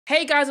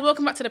Hey guys, and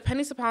welcome back to the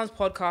Pennies To Pounds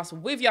Podcast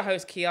with your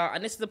host Kia,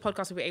 and this is the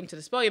podcast where we aim to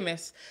dispel your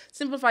myths,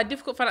 simplify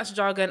difficult financial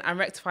jargon, and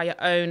rectify your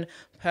own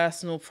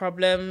personal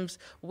problems.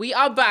 We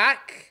are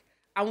back,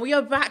 and we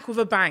are back with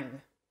a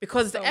bang,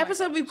 because the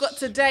episode we've got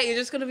today is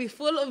just going to be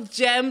full of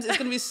gems. It's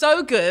going to be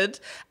so good,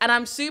 and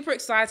I'm super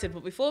excited.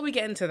 But before we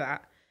get into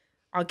that,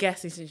 our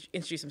guests need to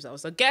introduce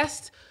themselves. So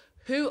guest,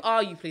 who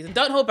are you, please? And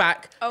don't hold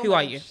back. Who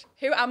are you?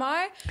 Who am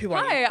I?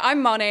 Hi,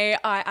 I'm Marnie.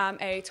 I am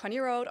a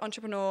 20-year-old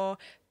entrepreneur,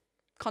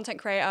 content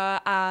creator,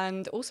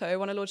 and also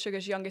one of Lord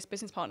Sugar's youngest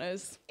business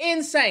partners.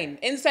 Insane.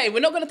 We're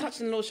not going to touch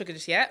on Lord Sugar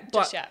just yet,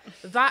 but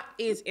that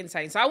is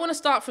insane. So I want to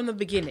start from the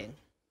beginning.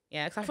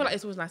 Yeah, because I feel like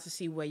it's always nice to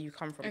see where you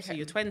come from. Okay. So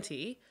you're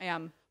 20. I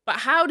am. But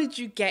how did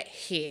you get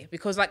here?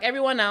 Because like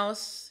everyone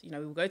else, you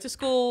know, we will go to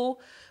school.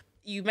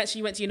 You mentioned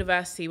you went to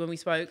university when we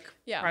spoke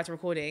prior to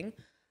recording.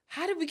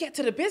 How did we get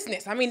to the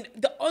business? I mean,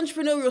 the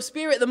entrepreneurial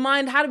spirit, the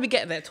mind, how did we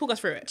get there? Talk us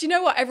through it. Do you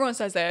know what? Everyone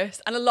says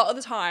this. And a lot of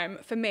the time,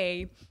 for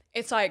me,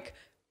 it's like,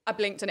 I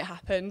blinked and it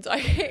happened.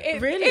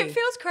 Really? It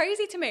feels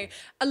crazy to me.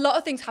 A lot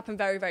of things happen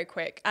very, very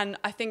quick. And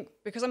I think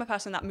because I'm a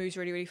person that moves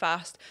really, really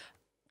fast,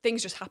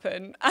 things just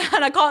happen.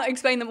 And I can't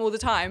explain them all the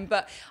time.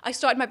 But I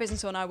started my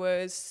business when I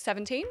was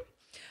 17.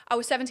 I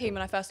was 17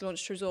 when I first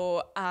launched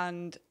Tresor,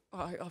 and it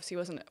obviously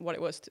wasn't what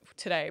it was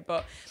today,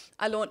 but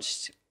I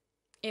launched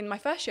in my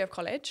first year of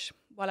college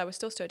while I was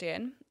still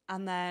studying.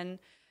 And then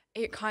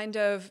it kind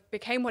of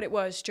became what it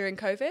was during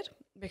COVID,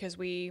 because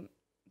we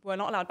were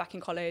not allowed back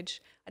in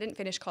college. I didn't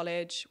finish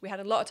college. We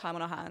had a lot of time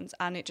on our hands,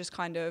 and it just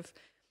kind of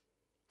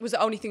was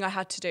the only thing I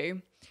had to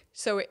do.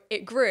 So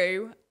it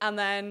grew, and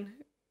then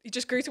it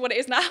just grew to what it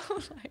is now.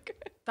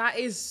 That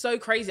is so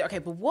crazy. Okay,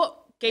 but what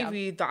gave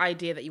you the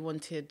idea that you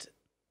wanted,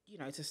 you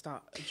know, to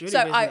start a jewellery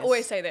business? I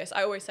always say this.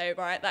 I always say,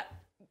 right, that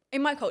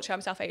in my culture, I'm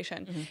South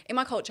Asian. Mm-hmm. In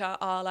my culture,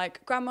 our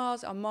like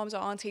grandmas, our moms,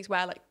 our aunties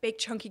wear like big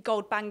chunky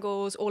gold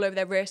bangles all over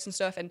their wrists and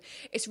stuff. And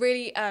it's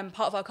really part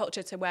of our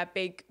culture to wear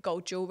big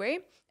gold jewellery,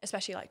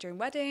 especially like during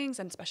weddings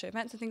and special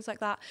events and things like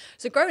that.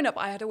 So growing up,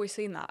 I had always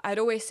seen that. I'd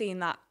always seen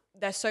that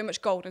there's so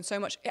much gold and so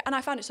much, and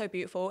I found it so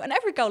beautiful. And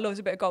every girl loves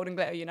a bit of gold and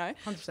glitter, you know?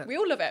 100%. We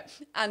all love it.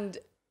 And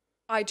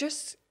I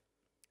just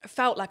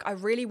felt like I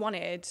really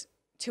wanted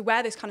to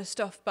wear this kind of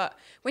stuff. But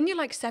when you're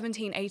like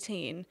 17,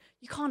 18,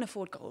 you can't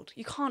afford gold.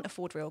 You can't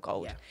afford real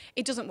gold. Yeah.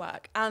 It doesn't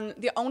work. And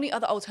the only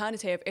other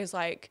alternative is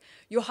like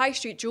your high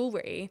street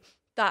jewellery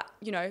that,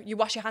 you know, you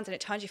wash your hands and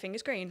it turns your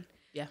fingers green.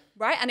 Yeah.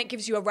 Right? And it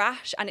gives you a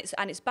rash, and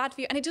it's bad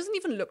for you. And it doesn't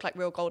even look like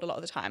real gold a lot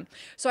of the time.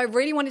 So I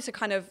really wanted to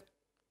kind of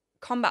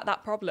combat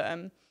that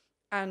problem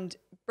and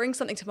bring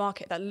something to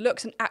market that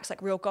looks and acts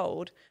like real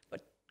gold,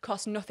 but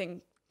costs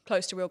nothing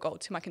close to real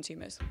gold to my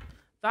consumers.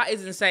 That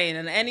is insane.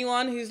 And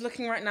anyone who's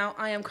looking right now,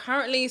 I am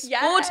currently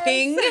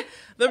sporting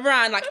the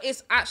brand. Like,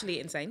 it's actually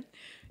insane.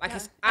 Like,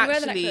 it's actually... wear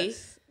the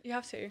necklace. You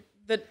have to.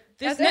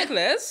 This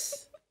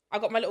necklace... I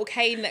got my little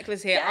cane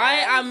necklace here. Yes.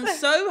 I am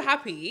so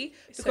happy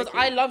because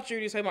I love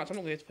jewelry so much. I'm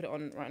not going to put it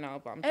on right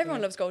now, but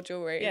everyone loves gold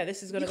jewelry. Yeah,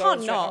 this is going to go.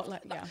 You can't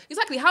not.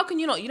 Exactly. How can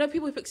you not? You know,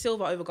 people who pick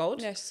silver over gold.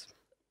 Yes.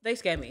 They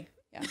scare me.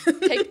 Yeah.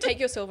 Take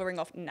your silver ring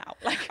off now.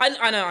 Like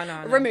I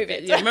know. Remove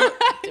it. Yeah, remember,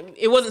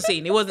 it wasn't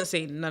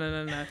seen.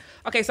 No.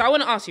 Okay, so I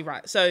want to ask you,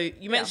 right? So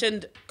you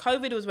mentioned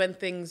COVID was when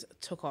things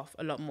took off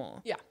a lot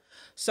more. Yeah.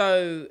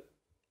 So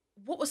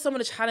what were some of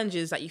the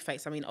challenges that you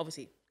faced? I mean,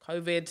 obviously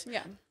COVID.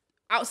 Yeah.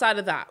 Outside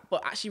of that,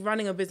 but actually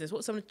running a business,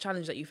 what's some of the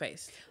challenges that you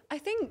faced? I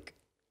think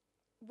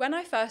when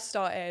I first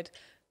started,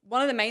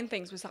 one of the main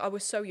things was that I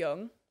was so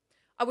young.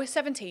 I was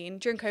 17.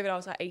 During COVID, I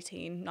was like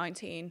 18,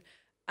 19.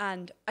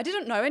 And I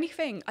didn't know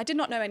anything. I did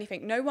not know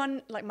anything. No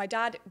one, like my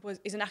dad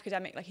is an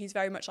academic. Like he's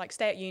very much like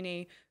stay at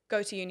uni,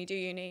 go to uni, do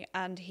uni.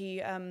 And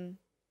he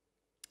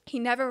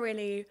never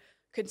really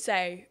could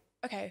say,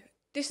 okay,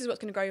 this is what's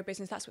going to grow your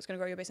business. That's what's going to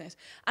grow your business.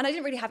 And I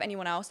didn't really have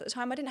anyone else at the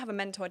time. I didn't have a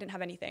mentor. I didn't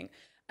have anything.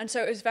 And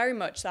so it was very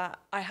much that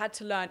I had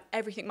to learn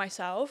everything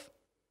myself.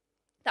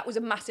 That was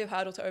a massive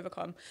hurdle to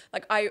overcome.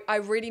 Like I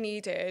really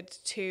needed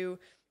to,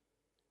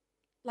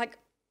 like,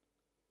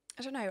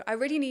 I don't know. I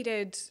really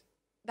needed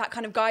that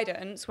kind of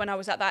guidance when I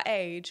was at that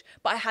age,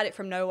 but I had it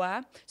from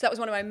nowhere. So that was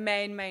one of my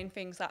main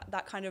things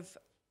that kind of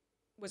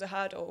was a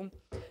hurdle.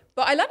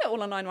 But I learned it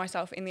all online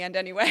myself in the end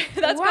anyway.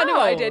 That's kind of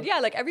what I did. Yeah,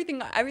 like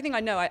everything I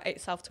know, I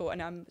self-taught,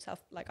 and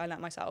I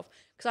learned myself.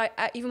 Because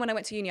even when I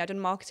went to uni, I did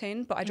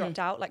marketing, but I dropped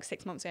out like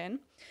 6 months in,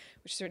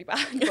 which is really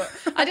bad. But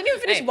I didn't even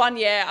finish 1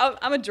 year.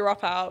 I'm a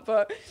dropout,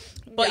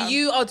 but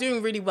you are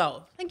doing really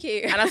well. Thank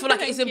you. And I feel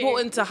like it's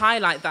important to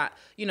highlight that,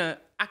 you know,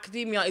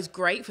 academia is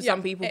great for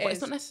some people, but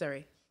it's not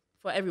necessary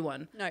for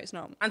everyone. No, it's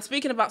not. And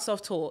speaking about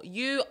self-taught,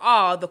 you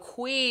are the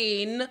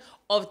queen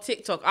of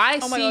TikTok. I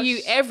see you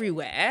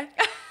everywhere.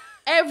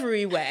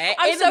 Everywhere.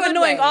 I'm so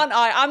annoying, aren't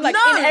I? I'm like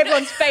in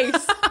everyone's face.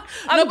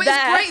 No, but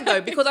it's great though,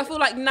 because I feel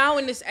like now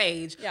in this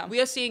age, we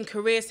are seeing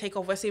careers take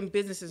off. We're seeing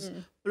businesses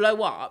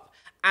blow up,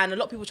 and a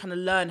lot of people are trying to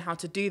learn how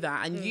to do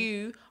that. And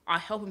you are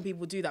helping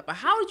people do that. But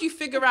how did you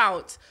figure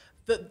out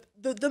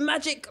the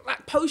magic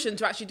like potion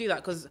to actually do that?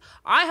 Because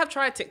I have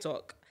tried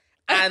TikTok,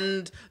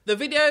 And the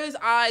videos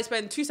I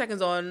spend 2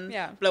 seconds on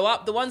blow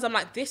up. The ones I'm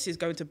like, this is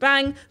going to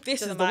bang.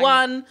 This is the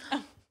one.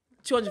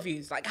 200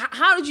 views. Like,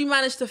 how did you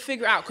manage to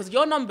figure out? Because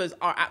your numbers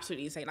are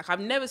absolutely insane. Like, I've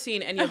never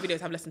seen any of your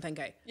videos have less than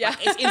 10K. Yeah.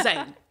 Like, it's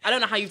insane. I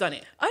don't know how you've done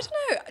it. I don't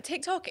know.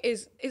 TikTok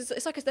is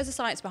it's like there's a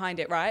science behind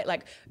it, right?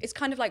 Like, it's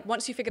kind of like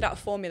once you figured out a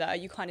formula,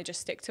 you kind of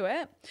just stick to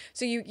it.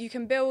 So you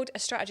can build a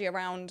strategy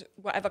around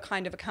whatever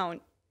kind of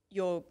account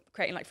you're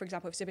creating. Like, for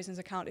example, if it's a business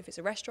account, if it's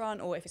a restaurant,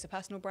 or if it's a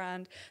personal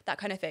brand, that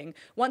kind of thing.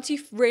 Once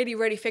you really,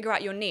 really figure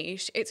out your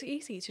niche, it's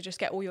easy to just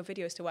get all your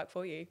videos to work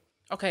for you.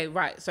 Okay,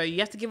 right. So you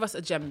have to give us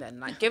a gem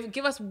then. Like,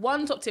 give us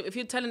one top tip. If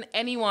you're telling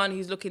anyone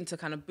who's looking to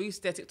kind of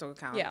boost their TikTok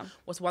account,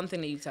 what's one thing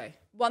that you'd say?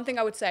 One thing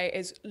I would say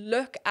is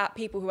look at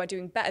people who are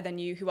doing better than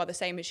you, who are the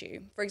same as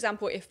you. For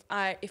example, if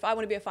I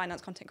want to be a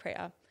finance content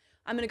creator,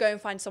 I'm going to go and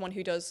find someone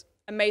who does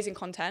amazing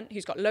content,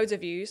 who's got loads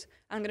of views,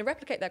 and I'm going to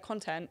replicate their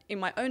content in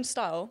my own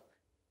style,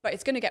 but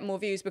it's going to get more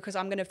views because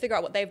I'm going to figure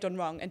out what they've done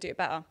wrong and do it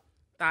better.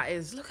 That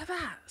is, look at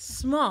that.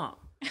 Smart.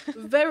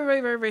 Very, very,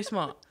 very, very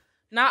smart.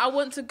 Now I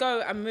want to go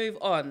and move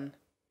on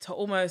to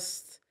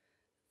almost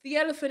the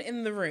elephant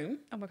in the room.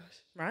 Oh my gosh.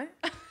 Right?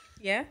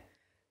 Yeah.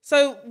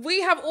 So we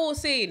have all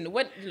seen,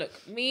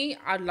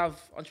 I love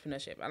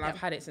entrepreneurship and I've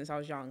had it since I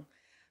was young.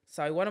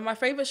 So one of my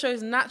favorite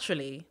shows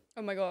naturally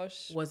oh my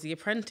gosh, was The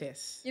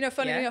Apprentice. You know,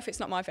 funny enough, it's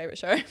not my favorite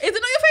show. Is it not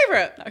your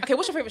favorite? No. Okay,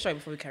 what's your favorite show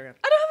before we carry on?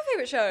 I don't have a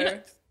favorite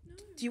show.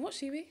 Do you watch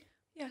TV?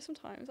 Yeah,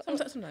 sometimes.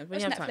 Sometimes when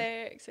you have time.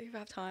 Netflix, if you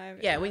have time.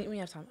 Yeah, when you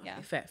have time. Yeah.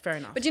 Okay, fair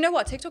enough. But do you know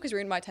what? TikTok has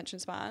ruined my attention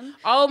span.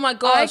 Oh my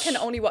gosh. I can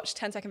only watch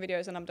 10-second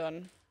videos and I'm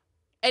done.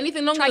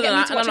 Anything longer than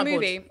that, to watch a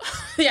movie.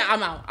 Yeah,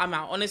 I'm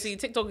out. Honestly,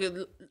 TikTok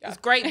is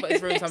great, but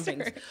it's ruined some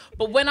things.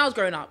 But when I was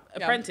growing up,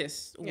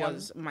 Apprentice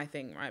was my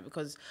thing, right?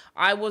 Because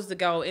I was the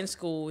girl in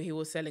school who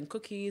was selling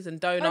cookies and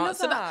donuts. I love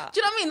so that. Do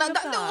you know what I mean?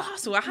 That little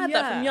hustle, I had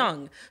that from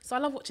young. So I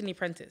love watching The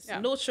Apprentice.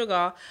 Yeah. Lord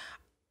Sugar,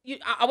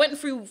 I went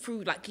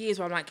through like years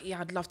where I'm like,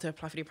 I'd love to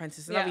apply for The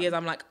Apprentice. And other years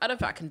I'm like, I don't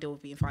think I can deal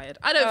with being fired.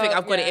 I don't think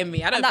I've got it in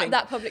me. I don't think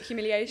that public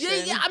humiliation.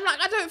 Yeah. I'm like,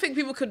 I don't think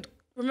people could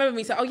remember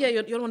me say, oh yeah,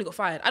 you're the one who got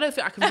fired. I don't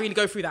think I can really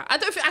go through that. I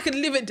don't think I can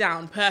live it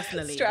down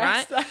personally,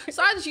 right?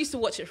 So I just used to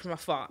watch it from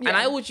afar. And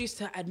I always used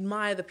to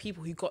admire the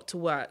people who got to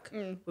work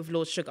with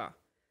Lord Sugar.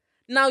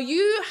 Now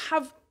you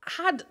have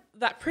had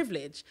that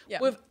privilege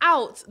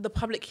without the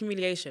public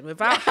humiliation,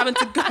 without having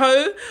to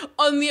go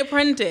on The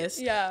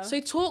Apprentice. Yeah. So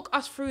talk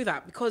us through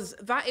that, because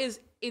that is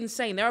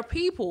insane. There are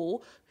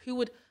people who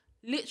would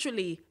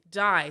literally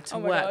die to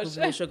work with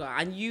Lord Sugar,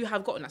 and you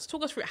have gotten that. So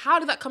talk us through it. How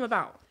did that come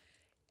about?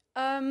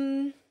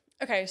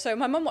 Okay, so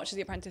my mum watches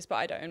The Apprentice, but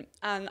I don't.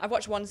 And I've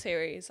watched one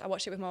series. I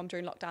watched it with my mum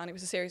during lockdown. It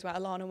was a series where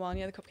Alana won,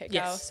 the cupcake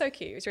girl. So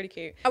cute. It was really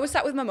cute. I was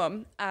sat with my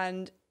mum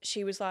and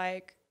she was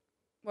like,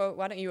 well,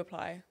 why don't you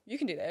apply? You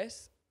can do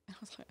this. And I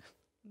was like,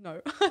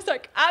 no. I was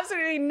like,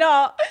 absolutely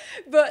not.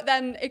 But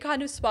then it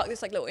kind of sparked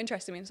this like little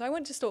interest in me. And so I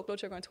went to stalk Lord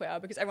Sugar on Twitter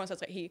because everyone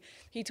says like he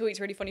tweets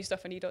really funny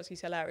stuff and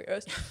he's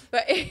hilarious.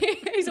 But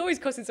he's always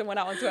cussing someone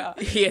out on Twitter.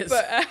 He is.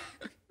 But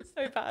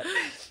so bad.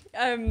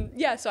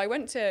 So I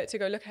went to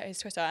go look at his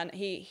Twitter and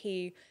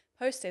he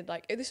posted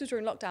like, this was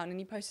during lockdown, and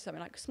he posted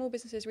something like, small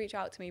businesses reach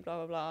out to me, blah,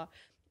 blah, blah.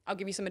 I'll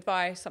give you some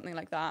advice, something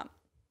like that.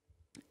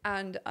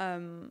 And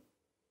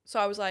so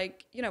I was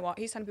like, you know what?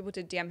 He's telling people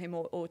to DM him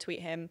or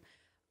tweet him.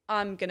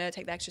 I'm going to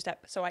take the extra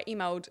step. So I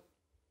emailed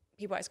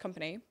people at his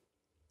company.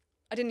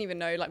 I didn't even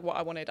know like what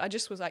I wanted. I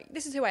just was like,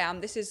 this is who I am.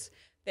 This is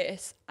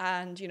this.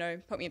 And, you know,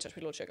 put me in touch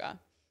with Lord Sugar.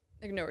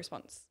 Like, no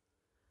response.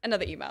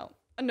 Another email.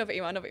 I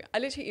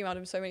literally emailed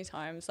him so many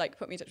times, like,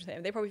 put me in touch with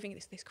him. They probably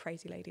think this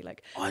crazy lady,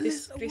 like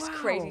this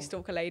crazy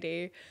stalker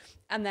lady.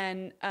 And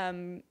then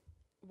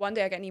one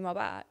day I get an email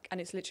back and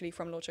it's literally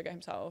from Lord Sugar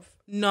himself.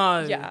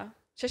 No. Yeah.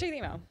 Should I show you the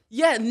email?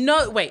 Yeah,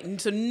 no,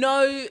 wait. So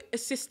no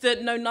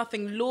assistant, no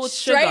nothing. Lord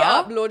Sugar. Straight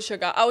up Lord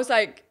Sugar. I was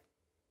like,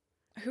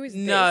 who is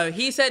this? No,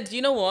 he said,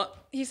 you know what?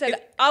 He said,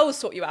 I will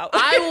sort you out.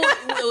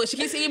 She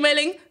keeps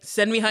emailing,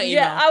 send me her email.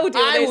 Yeah, I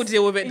will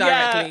deal with it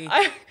directly.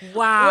 Yeah,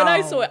 wow. When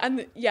I saw it,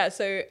 and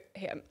so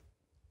here.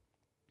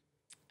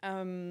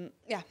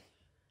 Yeah.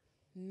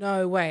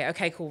 No way.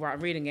 Okay, cool. Right,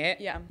 I'm reading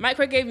it. Yeah.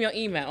 Micro gave me your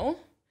email.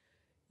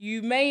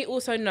 You may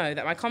also know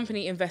that my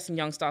company invests in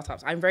young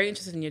startups. I'm very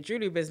interested in your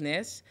jewellery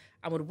business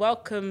and would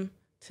welcome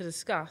to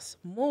discuss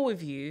more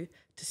with you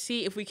to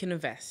see if we can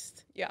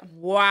invest. Yeah.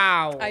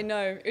 Wow. I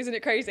know. Isn't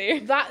it crazy?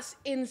 That's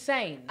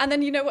insane. And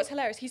then you know what's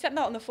hilarious? He sent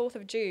that on the 4th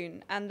of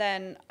June and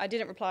then I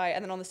didn't reply.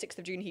 And then on the 6th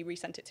of June, he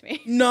resent it to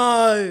me.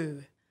 No.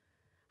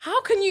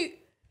 How can you...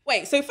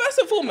 Wait, so first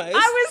and foremost... I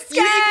was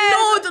scared.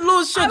 You ignored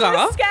Lord Sugar.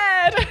 I was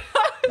scared.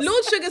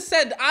 Lord Sugar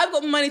said, I've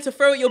got money to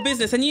throw at your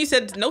business. And you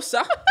said, no,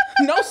 sir.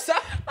 No, sir.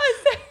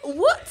 I said...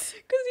 What?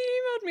 Because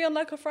he emailed me on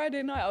like a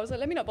Friday night. I was like,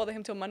 let me not bother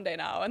him till Monday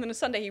now. And then on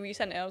Sunday, he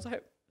resent it. I was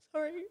like...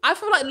 Sorry. I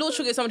feel like Lord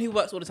Sugar is someone who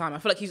works all the time. I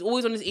feel like he's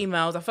always on his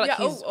emails. I feel like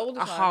he's all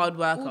the a time. hard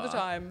worker. All the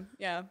time,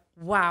 yeah.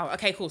 Wow.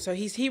 Okay, cool. So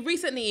he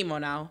recently emailed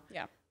now.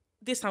 Yeah.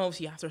 This time,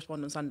 obviously, you have to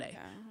respond on Sunday.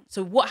 Yeah.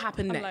 So what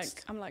happened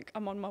next?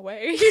 I'm on my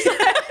way. He's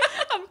like,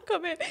 I'm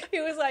coming.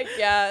 He was like,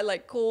 yeah,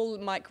 like call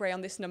Mike Ray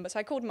on this number. So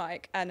I called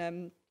Mike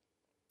and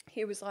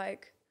he was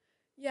like,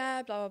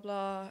 yeah, blah, blah,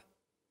 blah,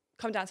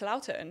 come down to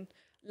Loughton.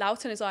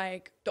 Loughton is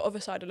like the other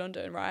side of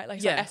London, right? Like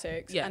it's like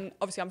Essex. Yeah. And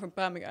obviously I'm from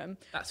Birmingham.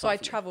 So I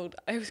travelled,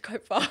 it was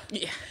quite far.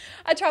 Yeah.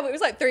 I travelled, it was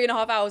like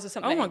 3.5 hours or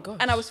something. Oh my gosh.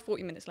 And I was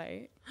 40 minutes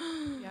late.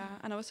 Yeah.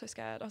 And I was so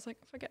scared. I was like,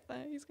 if I get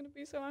there, he's going to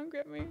be so angry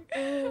at me.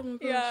 Oh my gosh.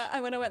 Yeah.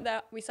 And when I went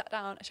there, we sat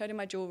down, I showed him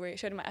my jewellery, I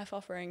showed him my F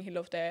offering. He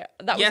loved it.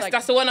 Yes,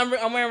 that's the one I'm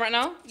wearing right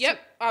now. Yep.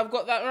 I've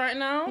got that right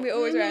now. We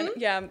always wear it.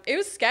 Yeah. It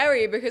was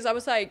scary because I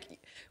was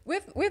like,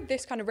 with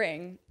this kind of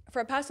ring, for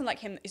a person like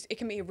him, it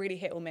can be a really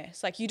hit or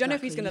miss. Like you don't know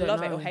if he's going to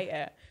love it or hate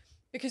it.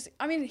 Because,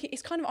 I mean,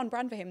 it's kind of on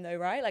brand for him though,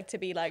 right? Like to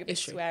be like a bit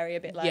sweary, a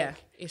bit like... Yeah,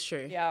 it's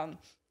true. Yeah.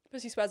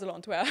 Plus he swears a lot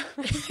on Twitter.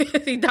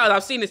 He does.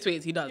 I've seen his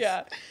tweets. He does.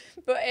 Yeah.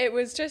 But it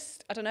was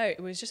just, I don't know, it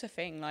was just a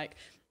thing. Like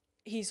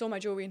he saw my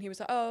jewellery and he was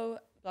like, oh,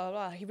 blah,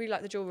 blah, blah. He really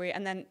liked the jewellery.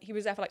 And then he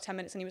was there for like 10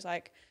 minutes and he was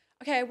like,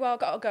 okay, well,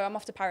 I'll go. I'm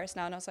off to Paris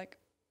now. And I was like,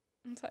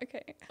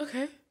 okay.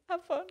 Okay.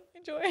 Have fun.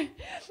 Enjoy.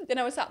 Then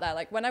I was sat there.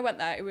 Like when I went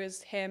there, it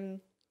was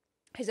him,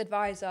 his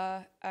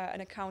advisor,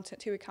 an accountant,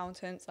 2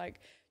 accountants,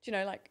 like, you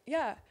know, like,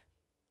 yeah.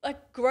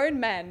 Like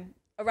grown men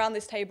around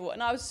this table,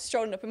 and I was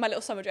strolling up in my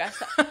little summer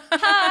dress like,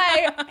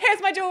 hi,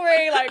 here's my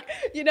jewelry, like,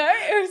 you know,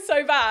 it was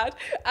so bad.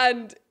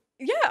 And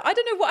yeah, I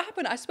don't know what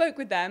happened. I spoke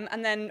with them,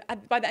 and then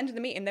by the end of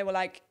the meeting they were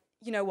like,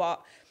 you know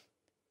what,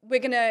 we're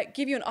gonna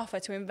give you an offer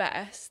to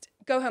invest,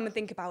 go home and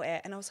think about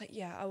it. And I was like,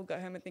 yeah, I will go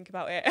home and think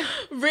about it.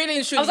 Really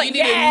and truly, you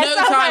needed no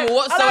time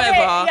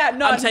whatsoever. Yeah,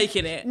 none. I'm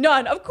taking it.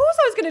 None. Of course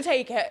I was going to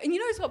take it. And you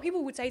know, it's what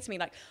people would say to me,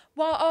 like,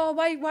 well, oh,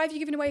 why have you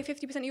given away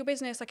 50% of your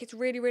business? Like, it's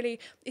really,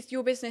 it's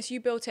your business.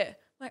 You built it.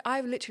 Like,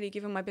 I've literally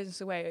given my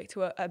business away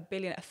to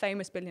a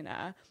famous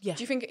billionaire. Yeah.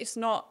 Do you think it's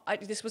not,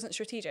 this wasn't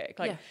strategic?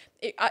 Like,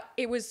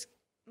 it was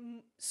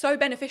so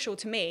beneficial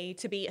to me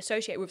to be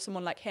associated with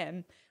someone like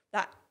him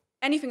that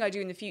anything I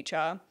do in the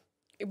future,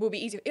 it will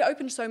be easier. It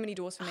opened so many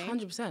doors for me.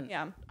 100%.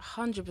 Yeah.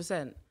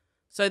 100%.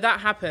 So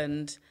that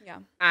happened. Yeah.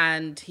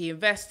 And he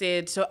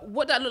invested. So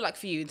what did that look like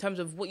for you in terms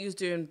of what you was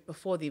doing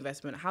before the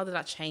investment? How did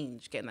that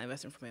change, getting that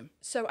investment from him?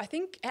 So I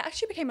think it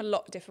actually became a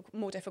lot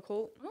more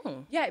difficult.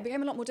 Oh. Yeah, it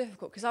became a lot more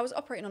difficult because I was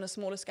operating on a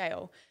smaller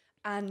scale.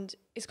 And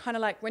it's kind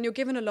of like when you're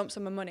given a lump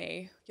sum of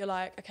money, you're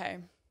like, okay,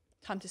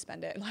 time to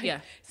spend it. Like,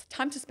 it's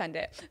time to spend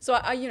it. So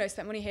I, you know,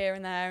 spent money here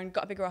and there and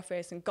got a bigger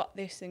office and got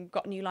this and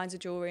got new lines of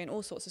jewelry and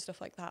all sorts of stuff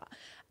like that.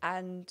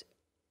 And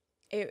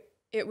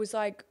it was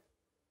like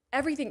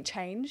everything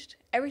changed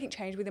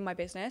within my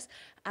business.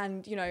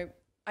 And, you know,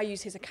 I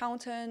use his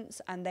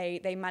accountants and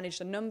they manage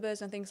the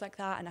numbers and things like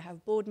that. And I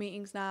have board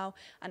meetings now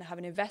and I have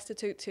an investor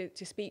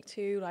to speak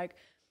to, like,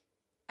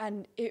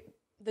 and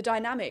the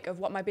dynamic of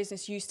what my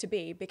business used to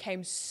be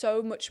became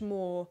so much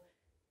more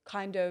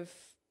kind of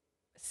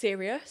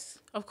serious.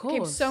 Of course.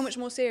 Became so much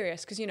more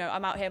serious because, you know,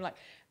 I'm out here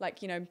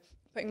like, you know,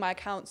 putting my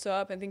accounts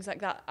up and things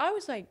like that. I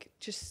was like,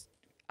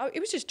 it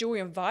was just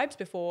jewelry and vibes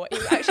before. It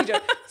was actually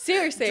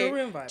seriously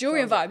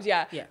jewelry and vibes,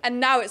 yeah.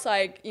 And now it's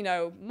like, you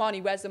know,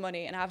 Marnie, where's the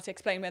money? And I have to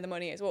explain where the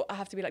money is. Well, I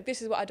have to be like,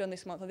 this is what I've done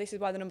this month, or this is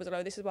why the numbers are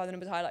low, this is why the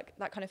numbers are high, like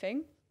that kind of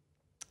thing.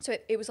 So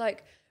it was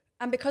like,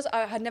 and because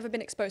I had never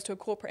been exposed to a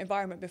corporate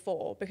environment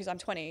before, because I'm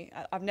 20,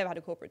 I've never had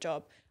a corporate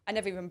job. I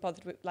never even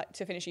bothered with, like,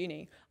 to finish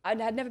uni. I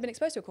had never been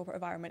exposed to a corporate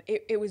environment.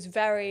 It was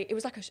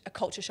like a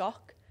culture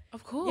shock.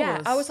 Of course.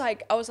 Yeah, I was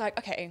like,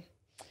 okay,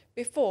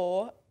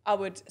 before I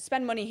would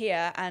spend money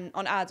here and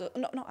on ads, or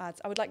not ads,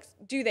 I would like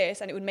do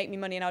this and it would make me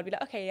money and I would be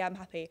like, okay, yeah, I'm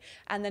happy.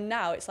 And then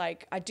now it's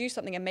like, I do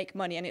something and make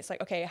money and it's like,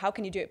 okay, how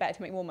can you do it better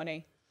to make more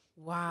money?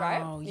 Wow,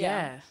 right?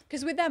 yeah.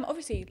 Because with them,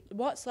 obviously,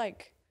 what's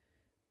like,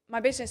 my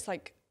business,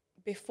 like,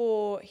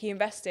 before he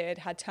invested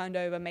had turned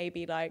over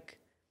maybe like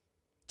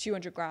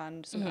 200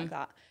 grand, something like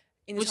that.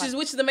 Which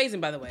is amazing,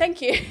 by the way.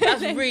 Thank you.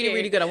 That's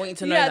really good. I want you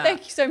to know that. Yeah,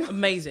 thank you so much.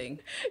 Amazing.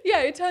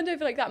 Yeah, it turned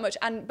over like that much.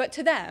 But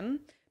to them,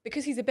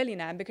 because he's a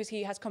billionaire and because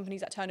he has companies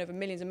that turn over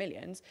millions and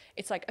millions,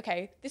 it's like,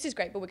 okay, this is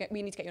great, but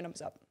we need to get your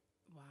numbers up.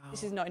 Wow.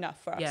 This is not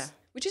enough for us. Yeah.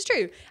 Which is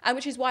true. And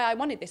which is why I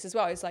wanted this as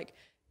well. It's like,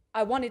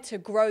 I wanted to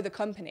grow the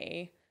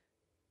company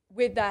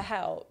with their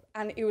help.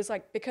 And it was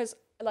like, because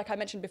like I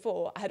mentioned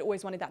before, I had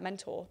always wanted that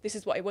mentor. This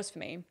is what it was for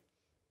me.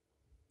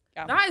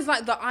 Yeah. That is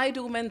like the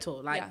ideal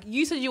mentor. Like,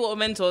 you said you were a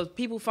mentor.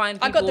 People find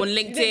people on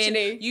LinkedIn.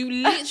 Literally. You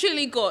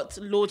literally got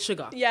Lord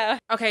Sugar. Yeah.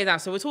 Okay, now,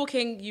 so we're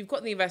talking, you've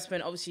got the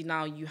investment. Obviously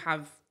now you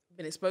have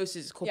been exposed to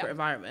this corporate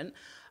environment.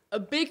 A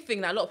big thing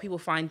that a lot of people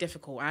find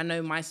difficult, and I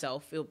know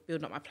myself,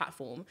 building up my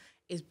platform,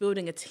 is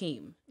building a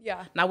team.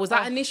 Yeah. Now, was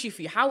that an issue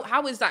for you?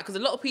 How is that? Because a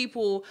lot of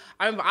people,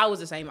 I remember I was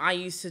the same. I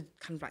used to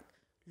kind of like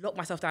lock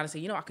myself down and say,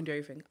 you know, I can do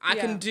everything. I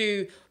can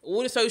do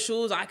all the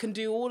socials. I can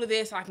do all of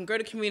this. I can grow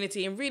the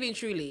community. And really and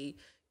truly,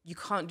 you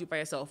can't do it by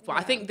yourself. But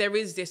I think there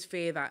is this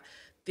fear that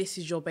this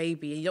is your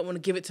baby and you don't want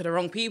to give it to the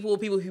wrong people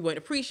who won't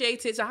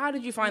appreciate it. So how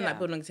did you find that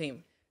building a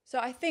team? So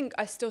I think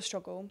I still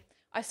struggle.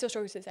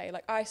 To say,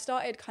 like, I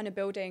started kind of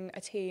building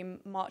a team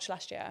March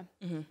last year.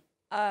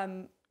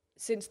 Mm-hmm.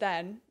 Since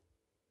then,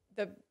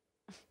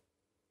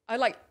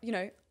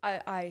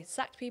 I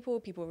sacked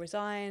people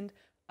resigned,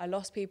 I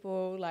lost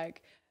people,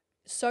 like,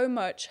 so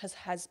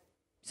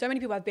many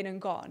people have been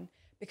and gone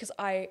because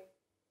I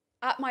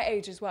at my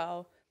age as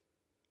well,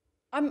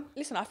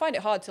 I find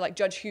it hard to like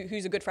judge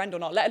who's a good friend or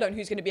not, let alone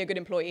who's going to be a good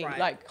employee. Right.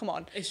 Like, come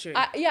on. It's true.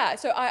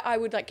 So I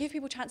would like give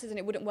people chances and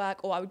it wouldn't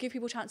work, or I would give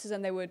people chances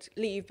and they would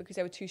leave because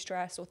they were too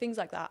stressed or things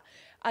like that.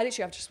 I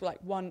literally have just like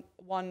one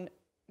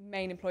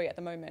main employee at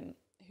the moment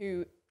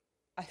who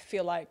I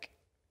feel like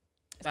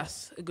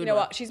that's a good one. You know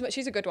what?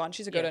 She's a good one.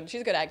 She's a good one.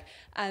 She's a good egg.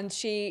 And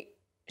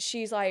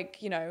she's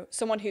like, you know,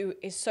 someone who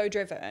is so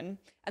driven.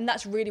 And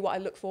that's really what I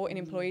look for in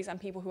employees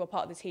and people who are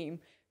part of the team,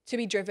 to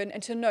be driven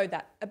and to know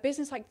that a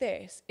business like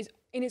this is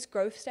in its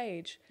growth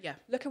stage. Yeah.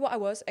 Look at what I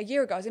was. A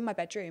year ago, I was in my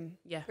bedroom.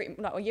 Yeah.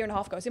 A year and a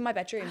half ago, I was in my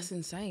bedroom. That's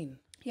insane.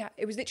 Yeah.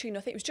 It was literally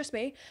nothing. It was just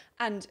me.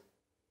 And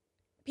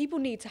people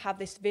need to have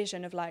this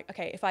vision of like,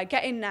 okay, if I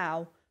get in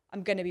now,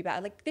 I'm going to be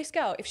better. Like this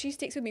girl, if she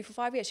sticks with me for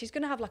 5 years, she's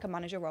going to have like a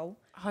manager role.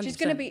 100%. She's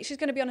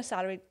going to be on a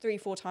salary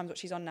 3-4 times what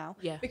she's on now.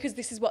 Yeah. Because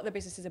this is what the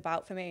business is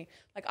about for me.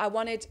 Like I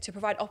wanted to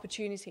provide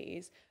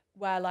opportunities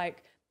where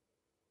like,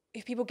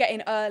 if people get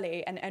in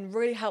early and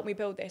really help me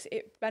build this,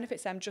 it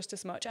benefits them just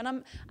as much.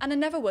 And I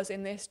never was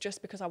in this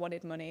just because I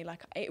wanted money.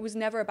 Like it was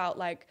never about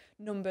like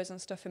numbers and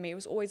stuff for me. It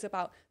was always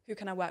about who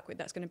can I work with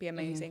that's going to be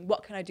amazing.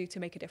 What can I do to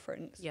make a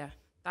difference? Yeah.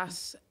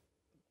 That's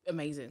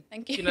amazing.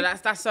 Thank you. You know,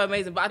 that's so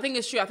amazing. But I think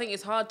it's true. I think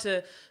it's hard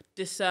to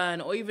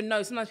discern or even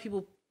know. Sometimes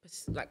people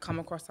like come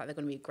across like they're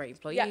going to be a great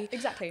employee. Yeah,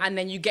 exactly. And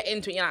then you get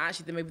into it, you're like,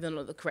 actually, maybe they're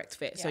not the correct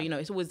fit. So, Yeah. you know,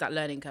 it's always that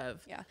learning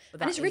curve. Yeah.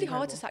 But And it's really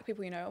hard incredible. to sack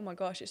people, you know. Oh my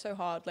gosh, it's so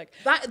hard. Like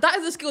That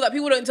is a skill that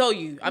people don't tell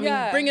you. I mean,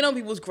 Yeah. bringing on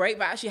people is great,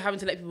 but actually having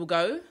to let people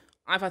go,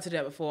 I've had to do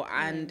that before,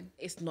 and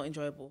it's not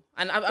enjoyable.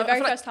 And I the very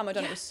feel first like, time I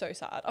done it was so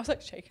sad. I was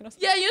like shaking. I was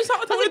like, yeah, you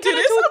start to I was want to like, do "Can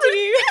I this. talk to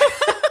you?"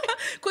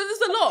 Because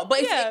it's a lot.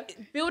 But Yeah.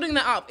 building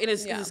that up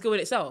is Yeah. a skill in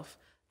itself.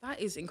 That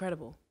is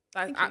incredible.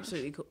 That's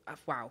absolutely cool.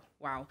 Wow.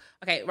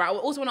 Okay, right. I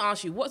also want to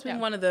ask you, what's been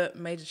one of the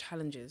major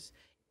challenges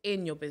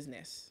in your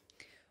business?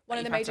 One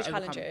of the you've had major to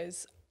overcome?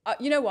 challenges,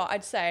 you know what,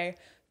 I'd say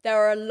there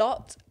are a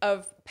lot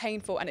of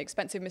painful and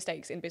expensive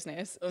mistakes in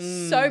business.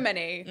 So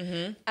many.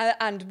 Mm-hmm.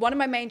 And one of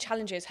my main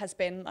challenges has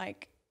been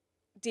like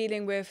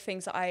dealing with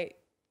things that I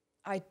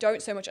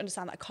don't so much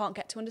understand, that I can't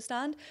get to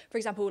understand. For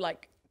example,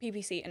 like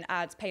PPC and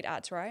ads, paid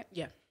ads, right?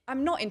 Yeah.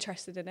 I'm not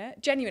interested in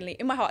it. Genuinely,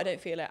 in my heart, I don't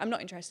feel it. I'm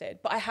not interested,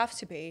 but I have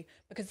to be,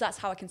 because that's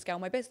how I can scale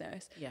my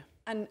business. Yeah.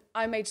 And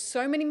I made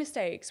so many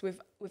mistakes with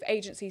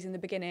agencies in the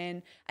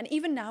beginning, and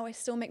even now I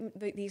still make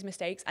these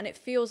mistakes, and it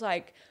feels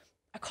like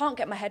I can't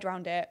get my head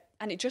around it,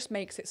 and it just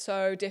makes it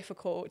so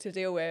difficult to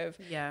deal with.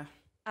 Yeah.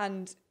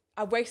 And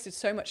I wasted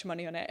so much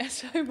money on it,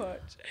 so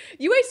much.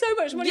 You waste so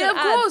much money on of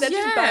ads. course, They're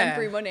just yeah. burn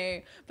through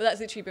money. But that's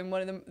literally been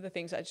one of the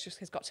things that just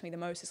has got to me the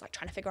most, is like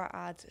trying to figure out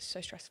ads. It's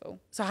so stressful.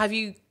 So have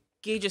you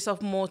geared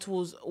yourself more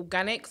towards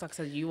organic? 'Cause like I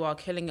said, you are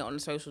killing it on the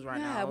socials right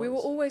now. Yeah, we were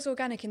always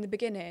organic in the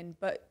beginning,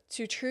 but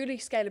to truly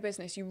scale a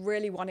business, you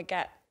really want to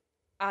get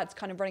ads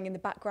kind of running in the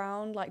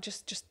background, like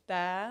just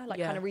there,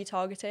 like kind of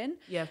retargeting.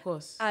 Yeah, of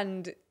course.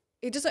 And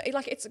it doesn't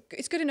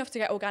it's good enough to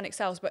get organic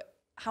sales, but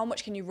how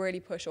much can you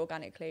really push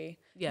organically?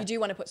 Yeah. You do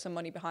want to put some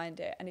money behind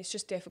it, and it's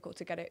just difficult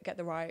to get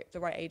the right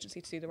agency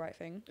to do the right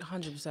thing.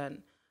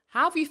 100%.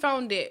 How have you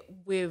found it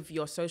with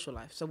your social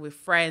life? So with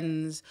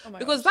friends, my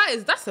because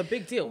that's a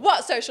big deal.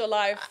 What social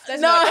life? There's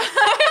No,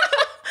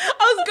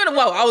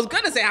 I was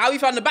gonna say how you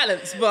found the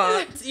balance,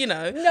 but you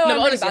know, No, I'm but really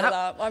honestly, bad at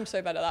that. I'm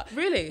so bad at that.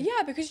 Really?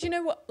 Yeah, because you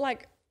know what,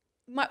 like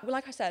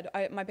I said,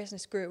 my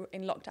business grew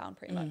in lockdown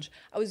pretty much.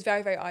 I was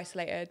very, very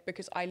isolated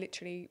because I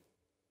literally,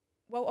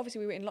 well, obviously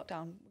we were in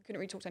lockdown. We couldn't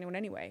really talk to anyone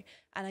anyway.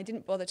 And I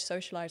didn't bother to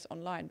socialise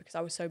online because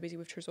I was so busy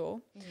with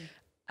Tresor.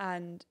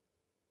 And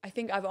I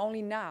think I've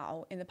only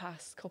now, in the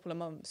past couple of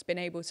months, been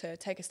able to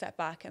take a step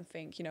back and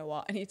think, you know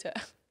what, I need to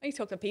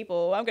talk to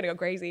people. I'm going to go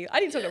crazy. I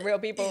need to talk to real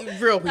people.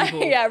 Real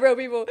people. Yeah, real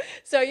people.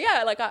 So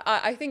yeah, like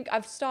I think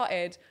I've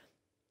started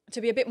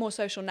to be a bit more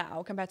social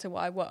now compared to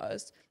what I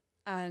was.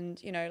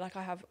 And, you know, like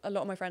I have a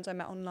lot of my friends I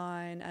met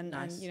online, and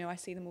you know, I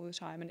see them all the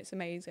time, and it's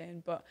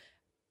amazing. But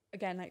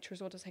again, like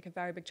Tresor does take a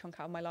very big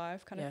chunk out of my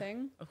life kind of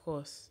thing. Of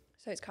course.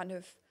 So it's kind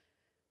of,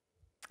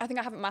 I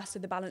think I haven't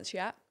mastered the balance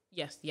yet.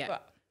 Yes, yeah.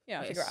 But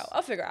yeah,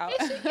 I'll figure it out.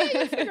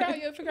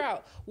 You'll figure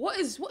out. What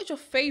is your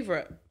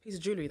favourite piece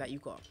of jewellery that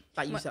you've got,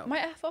 that you sell? My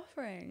F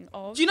offering.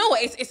 Do you know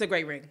what? It's a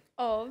great ring.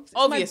 It's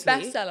Obviously.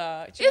 my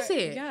bestseller. Do you Is know-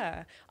 it?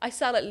 Yeah. I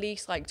sell at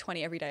least like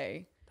 20 every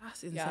day.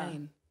 That's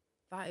insane.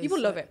 That is People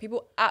love it.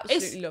 People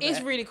absolutely love it.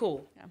 It's really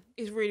cool. Yeah.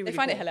 It's really, really They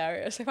find cool. it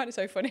hilarious. They find it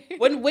so funny.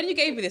 When you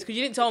gave me this, because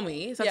you didn't tell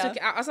me, so I took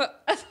it out. I was like,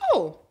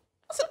 oh.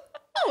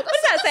 What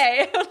does that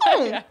say?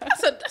 Oh, Yeah.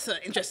 that's an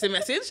interesting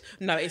message.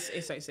 No, it's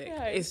so sick.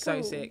 Yeah, it's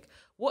so cool. sick.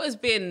 What has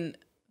been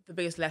the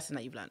biggest lesson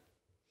that you've learned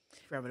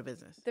for having a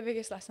business? The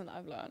biggest lesson that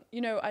I've learned,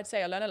 you know, I'd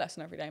say I learn a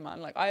lesson every day,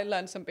 man. Like I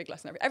learn some big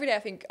lesson every day. I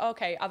think,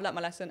 okay, I've learned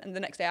my lesson, and the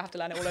next day I have to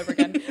learn it all over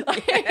again.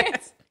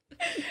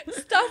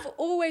 Stuff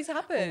always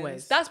happens.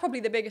 Always. That's probably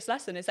the biggest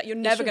lesson, is that you're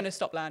never going to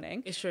stop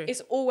learning. It's true.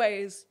 It's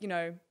always, you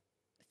know,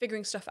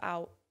 figuring stuff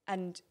out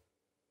and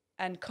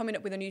coming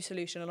up with a new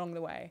solution along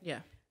the way. Yeah.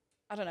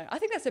 I don't know. I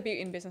think that's the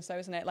beauty in business, though,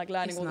 isn't it? Like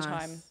learning It's all the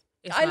nice. time.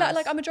 It's I nice.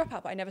 like I'm a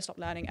dropout, but I never stop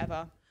learning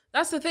ever.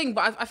 That's the thing,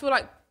 but I feel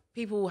like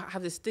people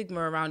have this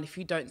stigma around if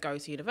you don't go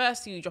to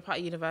university, you drop out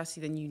of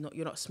university, then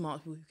you're not smart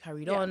people who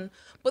carried on.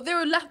 But there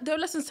are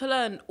lessons to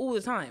learn all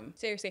the time.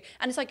 Seriously.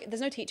 And it's like,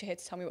 there's no teacher here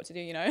to tell me what to do,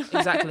 you know?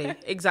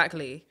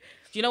 Exactly.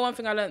 Do you know one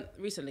thing I learned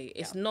recently?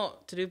 It's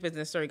not to do with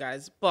business, sorry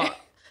guys, but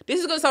this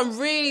is going to sound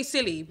really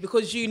silly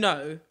because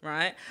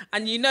right?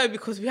 And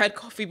because we had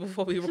coffee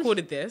before we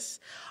recorded this.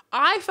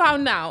 I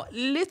found out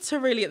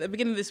literally at the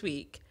beginning of this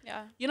week,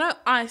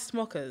 iced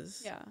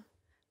mochas,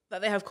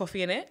 that they have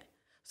coffee in it.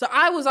 So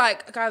I was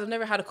like, guys, I've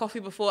never had a coffee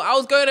before. I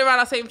was going around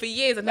that saying for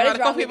years I've never had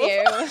a coffee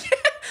before.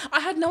 I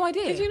had no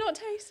idea. Did you not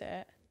taste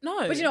it?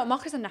 No. But you know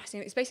what? Mochas are nasty.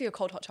 It's basically a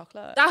cold hot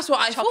chocolate. That's what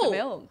I thought. Chocolate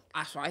milk.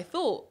 That's what I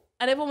thought.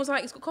 And everyone was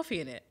like, it's got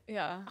coffee in it.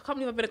 Yeah. I can't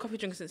believe I've been a coffee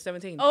drinker since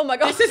 17. Oh my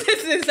God. This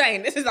is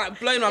insane. This is like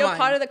blowing my mind. You're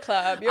part of the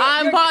club.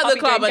 I'm part of the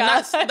club, and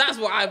that's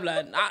what I've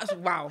learned. That's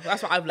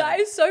what I've learned. That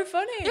is so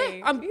funny.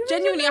 Yeah,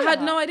 I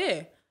had no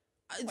idea.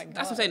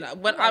 That's what I'm saying.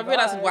 When I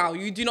realised, wow,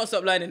 you do not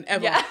stop learning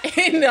ever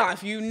in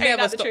life. You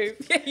never stop.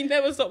 Yeah, you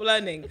never stop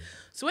learning.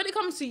 So when it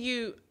comes to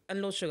you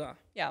and Lord Sugar,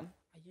 are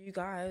you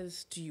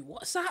guys? Do you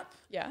WhatsApp?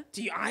 Yeah.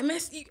 Do you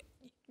iMess? We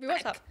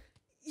WhatsApp.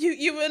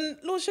 You and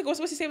Lord Sugar. What's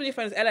he saying on your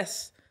phone?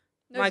 LS.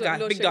 No, my guy,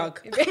 Lord big Sugar.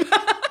 dog.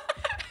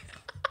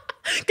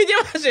 Can you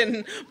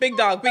imagine? Big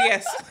dog, big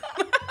S.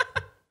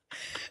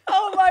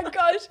 Oh my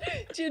gosh.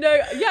 Do you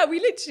know? Yeah, we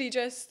literally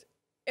just.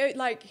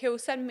 He'll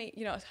send me,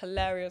 it's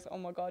hilarious. Oh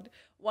my God.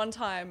 One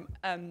time,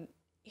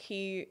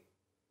 he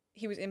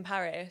was in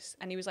Paris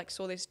and he was like,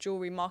 saw this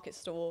jewelry market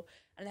store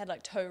and they had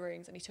like toe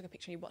rings and he took a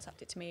picture and he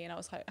WhatsApped it to me and I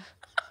was like,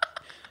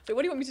 so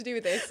what do you want me to do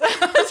with this?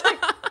 I was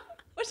like,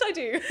 what should I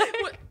do?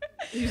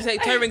 You say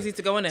toe rings need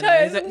to go on it. Toe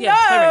rings. Toe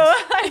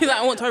rings. He's like,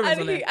 I want toe rings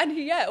on it. And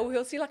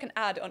he'll see like an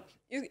ad on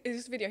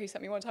this video he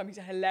sent me one time. He's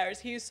hilarious.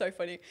 He is so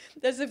funny.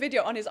 There's a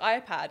video on his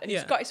iPad and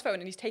he's got his phone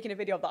and he's taking a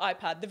video of the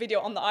iPad,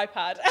 on the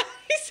iPad.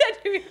 He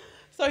said to me,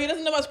 so he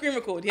doesn't know about screen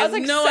record. He has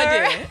like, no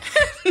idea.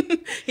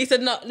 He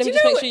said, no, let me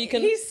just make sure you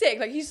can. He's sick.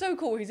 Like, he's so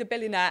cool. He's a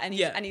billionaire and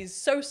he's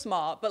so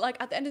smart. But like,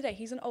 at the end of the day,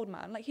 he's an old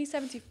man. Like, he's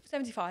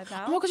 75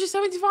 now. Oh my gosh, he's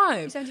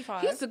 75. He's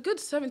 75. He's a good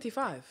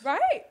 75. Right?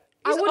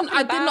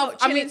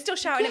 Still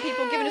shouting at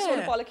people, giving us all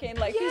the bollocking.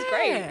 Like, he's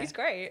great. He's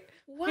great.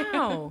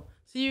 Wow.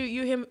 So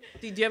him,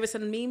 do you ever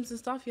send memes and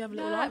stuff? You have a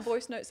little laugh?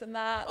 Voice notes and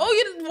that. Oh,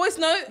 you did voice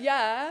note?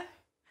 Yeah.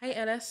 Hey,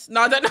 LS.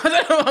 No, I don't know.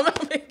 I'm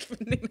not making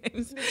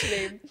nicknames.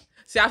 Literally.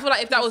 See, I feel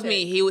like if that was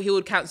me, he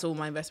would cancel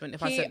my investment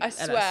if I said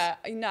LS. I swear.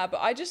 No, but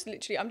I'm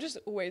just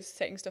always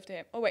saying stuff to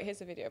him. Oh, wait, here's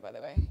the video, by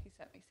the way. He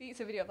sent me. See, it's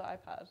a video of the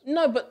iPad.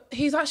 No, but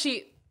he's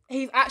actually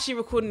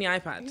recording the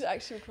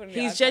iPad.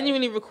 He's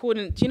genuinely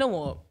recording. Do you know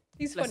what?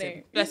 He's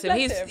funny. Bless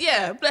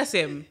him. Bless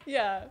him.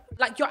 Yeah.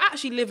 Like, you're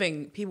actually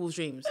living people's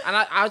dreams. And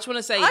I just want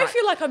to say... I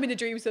feel like I'm in a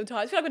dream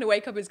sometimes. I feel like I'm going to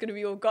wake up and it's going to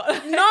be all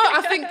gone. No,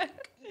 I think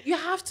you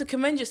have to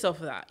commend yourself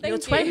for that. You're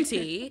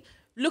 20.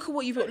 Look at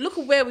what you've got. Look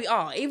at where we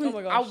are. Even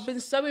I've been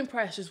so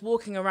impressed just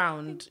walking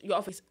around your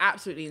office.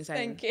 Absolutely insane.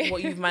 Thank you.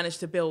 What you've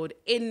managed to build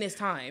in this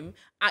time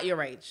at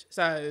your age.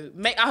 So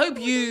I hope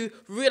you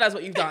realise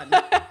what you've done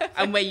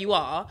and where you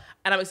are.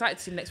 And I'm excited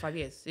to see the next 5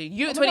 years. So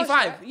you at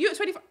 25. You at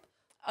 25.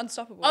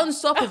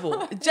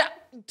 Unstoppable.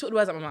 Took the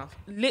words out of my mouth.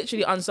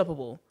 Literally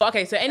unstoppable. But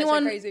okay, so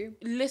anyone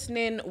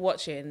listening,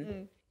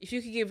 watching, if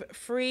you could give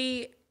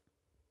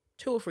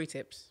 2 or 3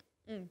 tips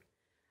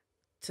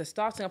to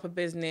starting up a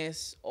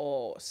business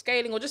or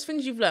scaling or just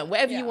things you've learned,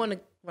 whatever you want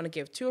to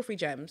give, 2 or 3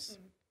 gems,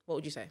 what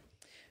would you say?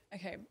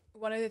 Okay,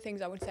 one of the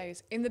things I would say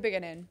is in the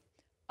beginning,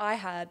 I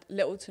had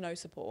little to no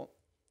support.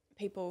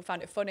 People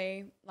found it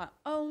funny, like,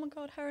 oh my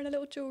God, her in a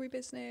little jewelry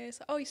business.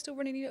 Oh, you're still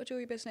running a little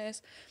jewelry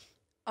business.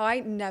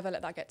 I never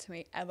let that get to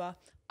me, ever.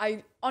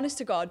 I, honest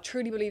to God,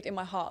 truly believed in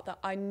my heart that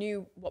I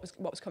knew what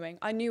was coming.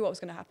 I knew what was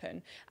going to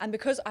happen. And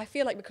because I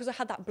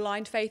had that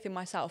blind faith in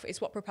myself, it's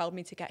what propelled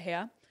me to get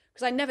here.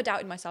 Because I never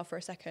doubted myself for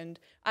a second.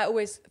 I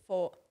always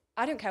thought,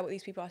 I don't care what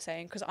these people are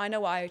saying because I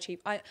know what I achieve.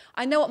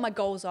 I know what my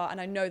goals are and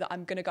I know that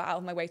I'm going to go out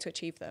of my way to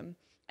achieve them.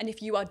 And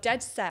if you are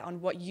dead set on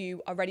what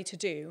you are ready to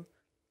do,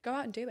 go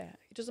out and do it.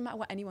 It doesn't matter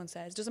what anyone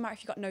says. It doesn't matter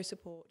if you've got no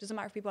support. It doesn't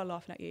matter if people are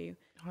laughing at you.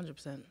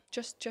 100%.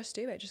 Just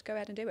do it. Just go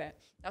ahead and do it.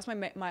 That's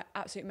my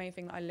absolute main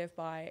thing that I live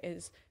by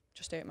is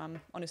just do it, man.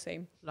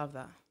 Honestly. Love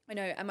that. I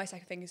know. And my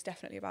second thing is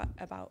definitely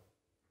about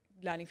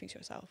learning things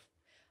yourself.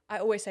 I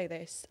always say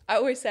this. I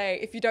always say,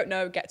 if you don't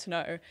know, get to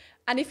know.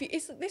 And this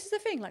is the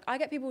thing. Like, I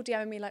get people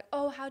DMing me like,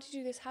 oh, how do you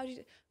do this? How do you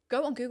do?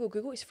 Go on Google.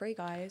 Google is free,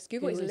 guys.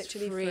 Google is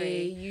literally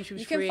free.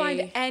 YouTube's you can free.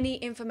 find any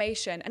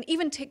information. And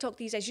even TikTok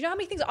these days. You know how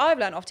many things I've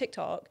learned off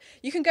TikTok?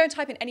 You can go and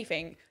type in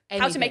anything.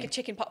 How to make a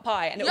chicken pot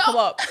pie and it'll come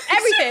up.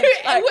 Everything.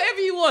 Like, whatever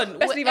you want.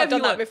 Best believe I've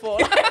done that before.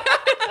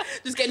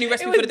 Just get a new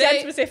recipe for the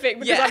day. It was dead specific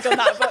because I've done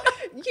that.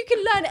 But you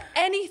can learn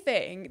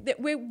anything. That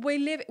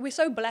we're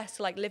so blessed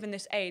to like live in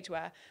this age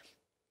where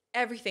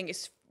everything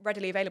is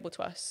readily available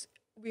to us.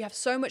 We have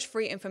so much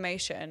free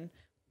information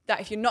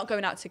that if you're not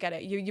going out to get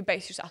it, you're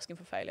basically just asking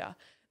for failure.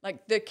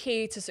 Like, the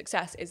key to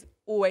success is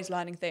always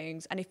learning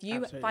things. And if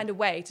you find a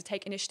way to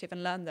take initiative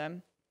and learn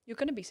them, you're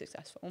going to be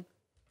successful.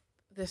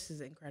 This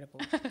is incredible.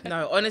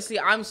 No, honestly,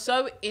 I'm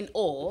so in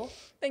awe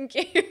Thank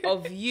you.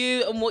 of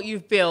you and what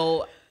you've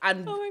built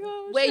and Oh my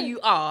gosh. where you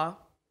are.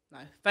 No,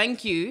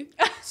 thank you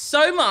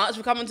so much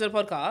for coming to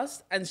the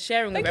podcast and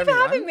sharing with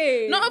everyone. Thank you for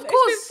having me. No, of It's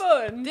course.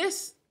 been fun.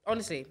 This,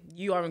 honestly,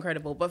 you are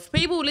incredible. But for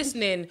people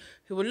listening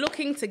who are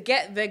looking to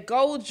get their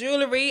gold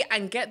jewellery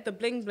and get the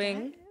bling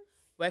bling,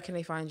 where can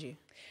they find you?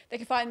 They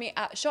can find me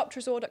at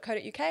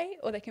shoptresor.co.uk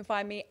or they can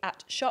find me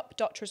at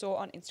shop.tresor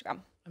on Instagram.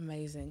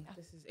 Amazing.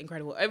 This is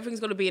incredible. Everything's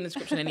going to be in the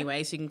description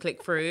anyway, so you can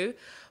click through.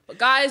 But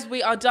guys,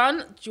 we are done.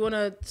 Do you want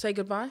to say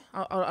goodbye?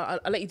 I'll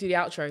let you do the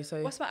outro.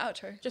 So What's my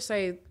outro? just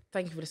say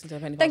thank you for listening to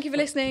the Penny. Thank you for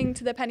listening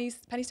to the Pennies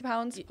to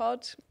Pounds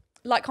pod.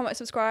 Like, comment,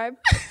 subscribe,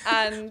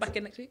 and Back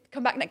in next week.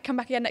 come back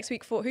again next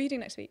week for who are you doing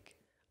next week?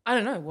 I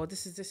don't know. Well,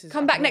 this is.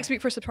 Come back next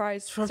week for a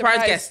surprise.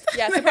 Surprise guest.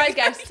 Yeah, surprise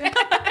guest.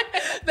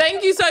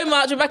 Thank you so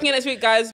much. We're back again next week, guys.